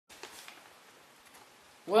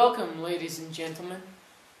Welcome, ladies and gentlemen,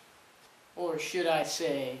 or should I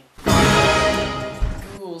say,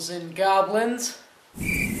 ghouls and goblins,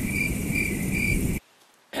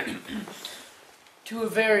 to a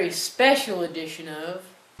very special edition of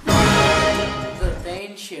The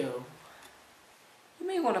Thane Show. You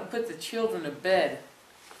may want to put the children to bed,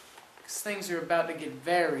 because things are about to get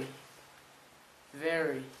very,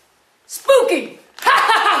 very spooky! Ha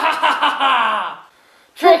ha ha ha ha ha!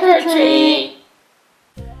 Trick or treat!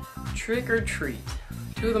 Trick or treat.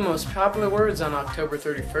 Two of the most popular words on October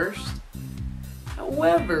 31st.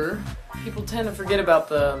 However, people tend to forget about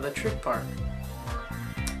the trick part.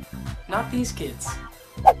 Not these kids.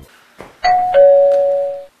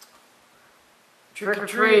 Trick or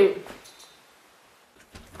treat.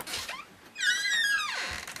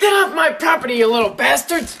 Get off my property, you little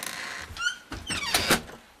bastards!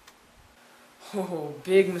 Oh,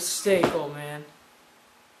 big mistake, old man.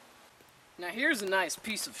 Now here's a nice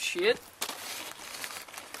piece of shit.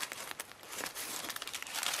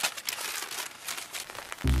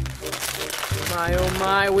 My oh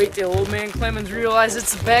my, wait till old man Clemens realizes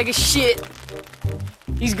it's a bag of shit.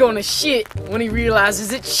 He's gonna shit when he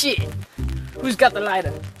realizes it's shit. Who's got the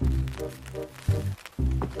lighter?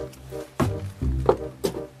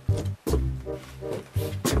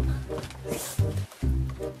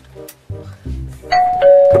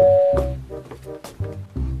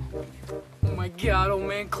 Oh my god, old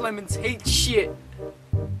man Clemens hates shit.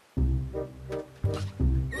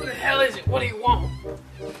 Who the hell is it? What do you want?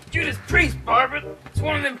 Judas Priest, Barbara. It's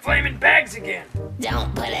one of them flaming bags again.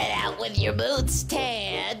 Don't put it out with your boots,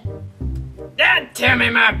 Ted. Don't tell me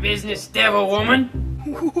my business, devil woman.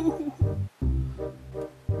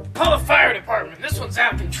 Call the fire department. This one's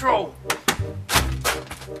out of control.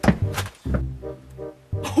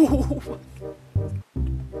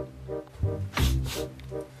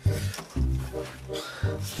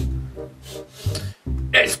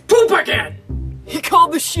 It's poop again! He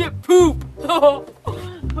called the shit poop! Oh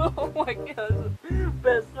my god, that's the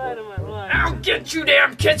best night of my life. I'll get you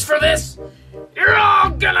damn kids for this! You're all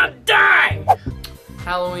gonna die!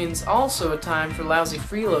 Halloween's also a time for lousy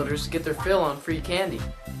freeloaders to get their fill on free candy.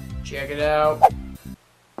 Check it out.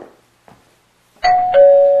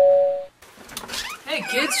 Hey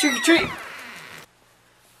kids, trick or treat!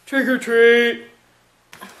 Trick or treat!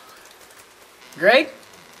 Greg?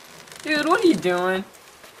 Dude, what are you doing?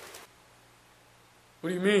 What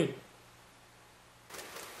do you mean?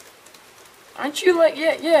 Aren't you like,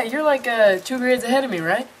 yeah, you're like 2 grades ahead of me,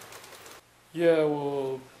 right? Yeah,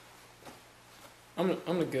 well, I'm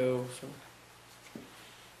gonna go, so.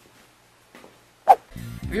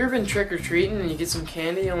 Have you ever been trick-or-treating and you get some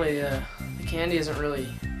candy, only the candy isn't really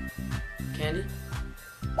candy?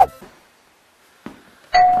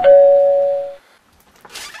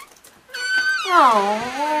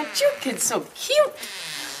 Oh, aren't you kids so cute?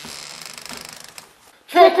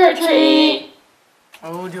 Trick or treat!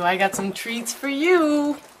 Oh, do I got some treats for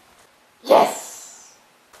you? Yes!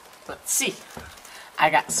 Let's see. I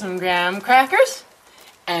got some graham crackers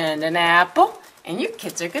and an apple, and you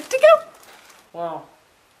kids are good to go. Wow.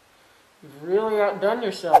 You've really outdone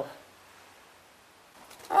yourself.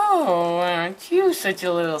 Oh, aren't you such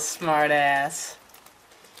a little smartass?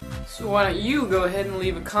 So why don't you go ahead and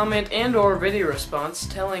leave a comment and or video response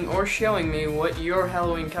telling or showing me what your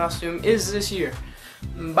Halloween costume is this year.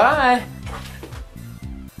 Bye!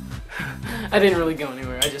 I didn't really go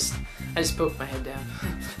anywhere, I just poked my head down.